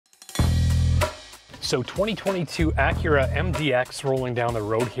So 2022 Acura MDX rolling down the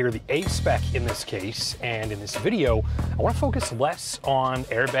road here, the A-SPEC in this case, and in this video, I want to focus less on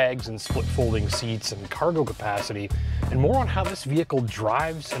airbags and split folding seats and cargo capacity, and more on how this vehicle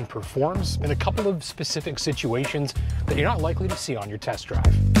drives and performs in a couple of specific situations that you're not likely to see on your test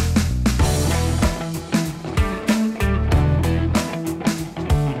drive.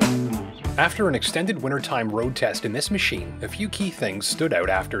 After an extended wintertime road test in this machine, a few key things stood out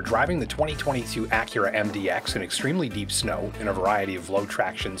after driving the 2022 Acura MDX in extremely deep snow in a variety of low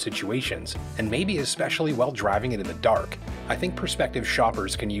traction situations, and maybe especially while driving it in the dark. I think prospective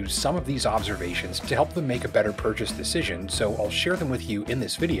shoppers can use some of these observations to help them make a better purchase decision, so I'll share them with you in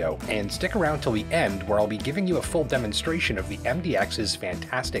this video, and stick around till the end where I'll be giving you a full demonstration of the MDX's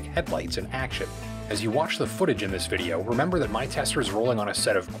fantastic headlights in action. As you watch the footage in this video, remember that my tester is rolling on a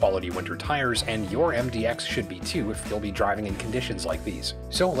set of quality winter tires, and your MDX should be too if you'll be driving in conditions like these.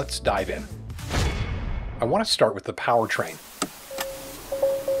 So let's dive in. I want to start with the powertrain.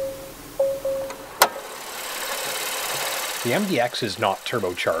 The MDX is not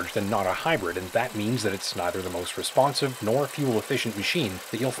turbocharged and not a hybrid, and that means that it's neither the most responsive nor fuel-efficient machine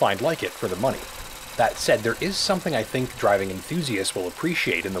that you'll find like it for the money. That said, there is something I think driving enthusiasts will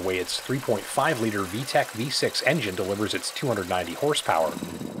appreciate in the way its 3.5-liter VTEC V6 engine delivers its 290 horsepower.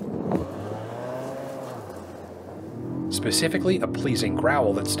 Specifically, a pleasing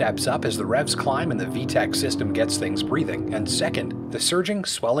growl that steps up as the revs climb and the VTEC system gets things breathing, and second, the surging,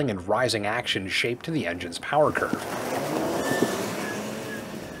 swelling, and rising action shaped to the engine's power curve.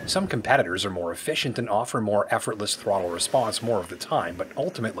 Some competitors are more efficient and offer more effortless throttle response more of the time, but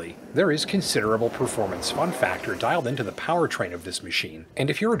ultimately, there is considerable performance fun factor dialed into the powertrain of this machine. And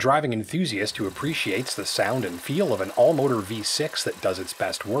if you're a driving enthusiast who appreciates the sound and feel of an all-motor V6 that does its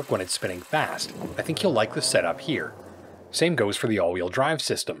best work when it's spinning fast, I think you'll like the setup here. Same goes for the all-wheel drive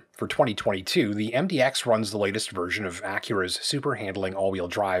system. For 2022, the MDX runs the latest version of Acura's Super Handling All-Wheel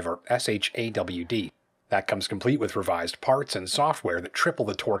Drive, or SH-AWD. That comes complete with revised parts and software that triple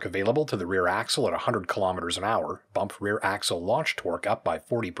the torque available to the rear axle at 100 km an hour, bump rear axle launch torque up by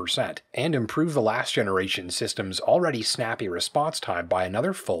 40%, and improve the last generation system's already snappy response time by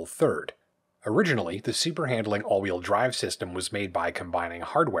another full third. Originally, the Super Handling all-wheel drive system was made by combining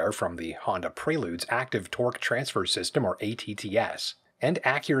hardware from the Honda Prelude's Active Torque Transfer System, or ATTS, and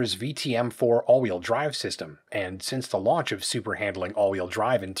Acura's VTM4 all-wheel drive system, and since the launch of Super Handling all-wheel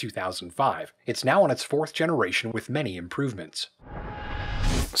drive in 2005, it's now on its fourth generation with many improvements.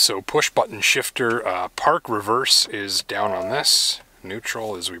 So push-button shifter park reverse is down on this,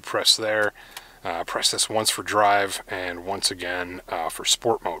 neutral as we press there, press this once for drive and once again for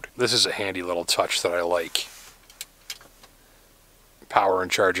sport mode. This is a handy little touch that I like. Power and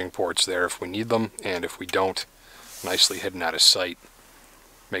charging ports there if we need them, and if we don't, nicely hidden out of sight.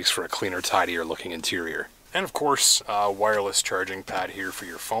 Makes for a cleaner, tidier looking interior. And of course, wireless charging pad here for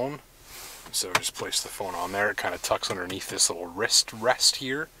your phone. So just place the phone on there. It kind of tucks underneath this little wrist rest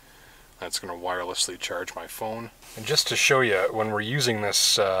here. That's going to wirelessly charge my phone. And just to show you, when we're using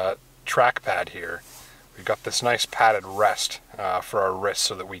this trackpad here, we've got this nice padded rest for our wrist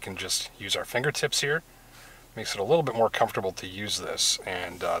so that we can just use our fingertips here. Makes it a little bit more comfortable to use this,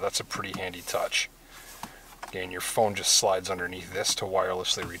 and that's a pretty handy touch. Again, your phone just slides underneath this to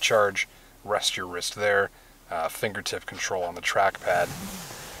wirelessly recharge, rest your wrist there, fingertip control on the trackpad,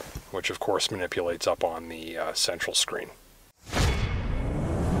 which of course manipulates up on the central screen.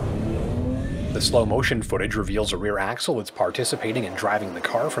 The slow motion footage reveals a rear axle that's participating in driving the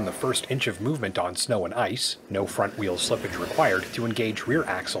car from the first inch of movement on snow and ice, no front wheel slippage required to engage rear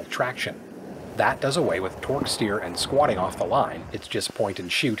axle traction. That does away with torque steer and squatting off the line, it's just point and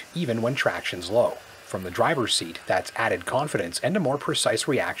shoot even when traction's low. From the driver's seat, that's added confidence and a more precise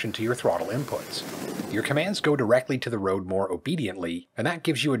reaction to your throttle inputs. Your commands go directly to the road more obediently, and that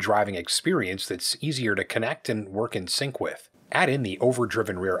gives you a driving experience that's easier to connect and work in sync with. Add in the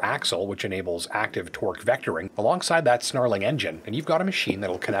overdriven rear axle, which enables active torque vectoring, alongside that snarling engine, and you've got a machine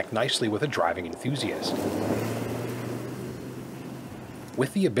that'll connect nicely with a driving enthusiast.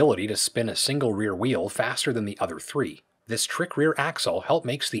 With the ability to spin a single rear wheel faster than the other three, this trick rear axle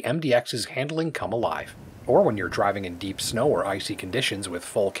makes the MDX's handling come alive. Or when you're driving in deep snow or icy conditions with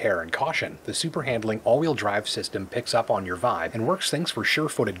full care and caution, the Super Handling all-wheel drive system picks up on your vibe and works things for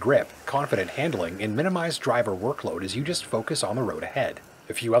sure-footed grip, confident handling, and minimized driver workload as you just focus on the road ahead.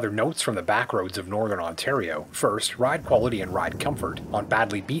 A few other notes from the backroads of Northern Ontario. First, ride quality and ride comfort. On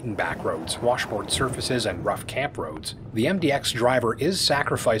badly beaten backroads, washboard surfaces, and rough camp roads, the MDX driver is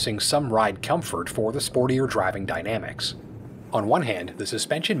sacrificing some ride comfort for the sportier driving dynamics. On one hand, the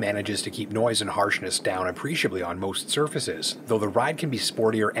suspension manages to keep noise and harshness down appreciably on most surfaces, though the ride can be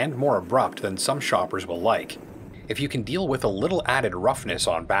sportier and more abrupt than some shoppers will like. If you can deal with a little added roughness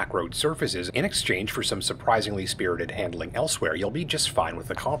on backroad surfaces in exchange for some surprisingly spirited handling elsewhere, you'll be just fine with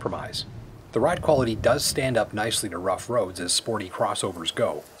the compromise. The ride quality does stand up nicely to rough roads as sporty crossovers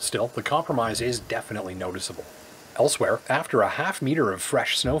go. Still, the compromise is definitely noticeable. Elsewhere, after a half-meter of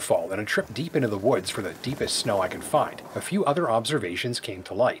fresh snowfall and a trip deep into the woods for the deepest snow I could find, a few other observations came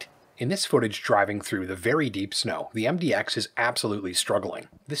to light. In this footage driving through the very deep snow, the MDX is absolutely struggling.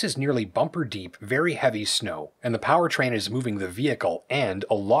 This is nearly bumper-deep, very heavy snow, and the powertrain is moving the vehicle and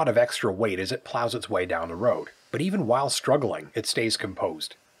a lot of extra weight as it plows its way down the road. But even while struggling, it stays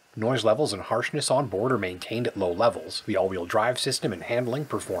composed. Noise levels and harshness on board are maintained at low levels, the all-wheel drive system and handling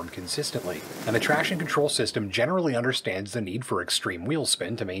perform consistently, and the traction control system generally understands the need for extreme wheel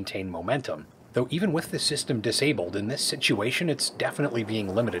spin to maintain momentum. Though even with the system disabled, in this situation it's definitely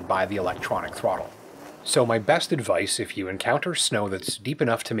being limited by the electronic throttle. So my best advice if you encounter snow that's deep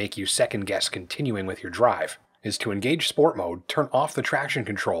enough to make you second-guess continuing with your drive, is to engage sport mode, turn off the traction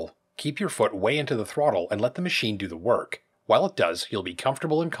control, keep your foot way into the throttle, and let the machine do the work. While it does, you'll be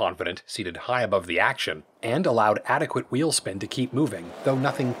comfortable and confident, seated high above the action, and allowed adequate wheel spin to keep moving, though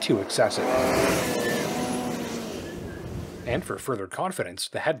nothing too excessive. And for further confidence,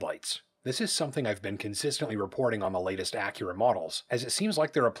 the headlights. This is something I've been consistently reporting on the latest Acura models, as it seems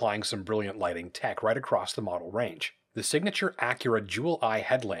like they're applying some brilliant lighting tech right across the model range. The signature Acura dual-eye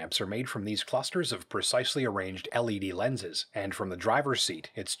headlamps are made from these clusters of precisely arranged LED lenses, and from the driver's seat,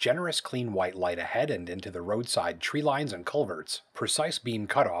 it's generous clean white light ahead and into the roadside tree lines and culverts, precise beam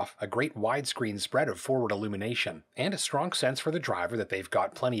cutoff, a great widescreen spread of forward illumination, and a strong sense for the driver that they've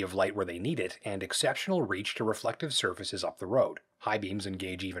got plenty of light where they need it, and exceptional reach to reflective surfaces up the road. High beams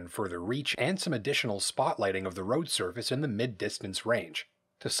engage even further reach, and some additional spotlighting of the road surface in the mid-distance range.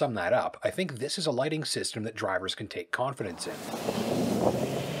 To sum that up, I think this is a lighting system that drivers can take confidence in.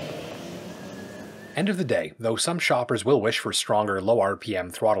 End of the day, though some shoppers will wish for stronger low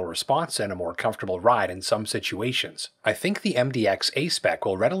RPM throttle response and a more comfortable ride in some situations, I think the MDX A-SPEC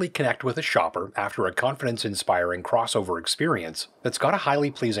will readily connect with a shopper after a confidence-inspiring crossover experience that's got a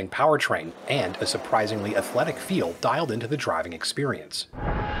highly pleasing powertrain and a surprisingly athletic feel dialed into the driving experience.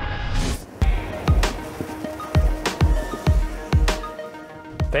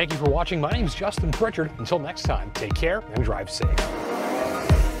 Thank you for watching. My name's Justin Pritchard. Until next time, take care and drive safe.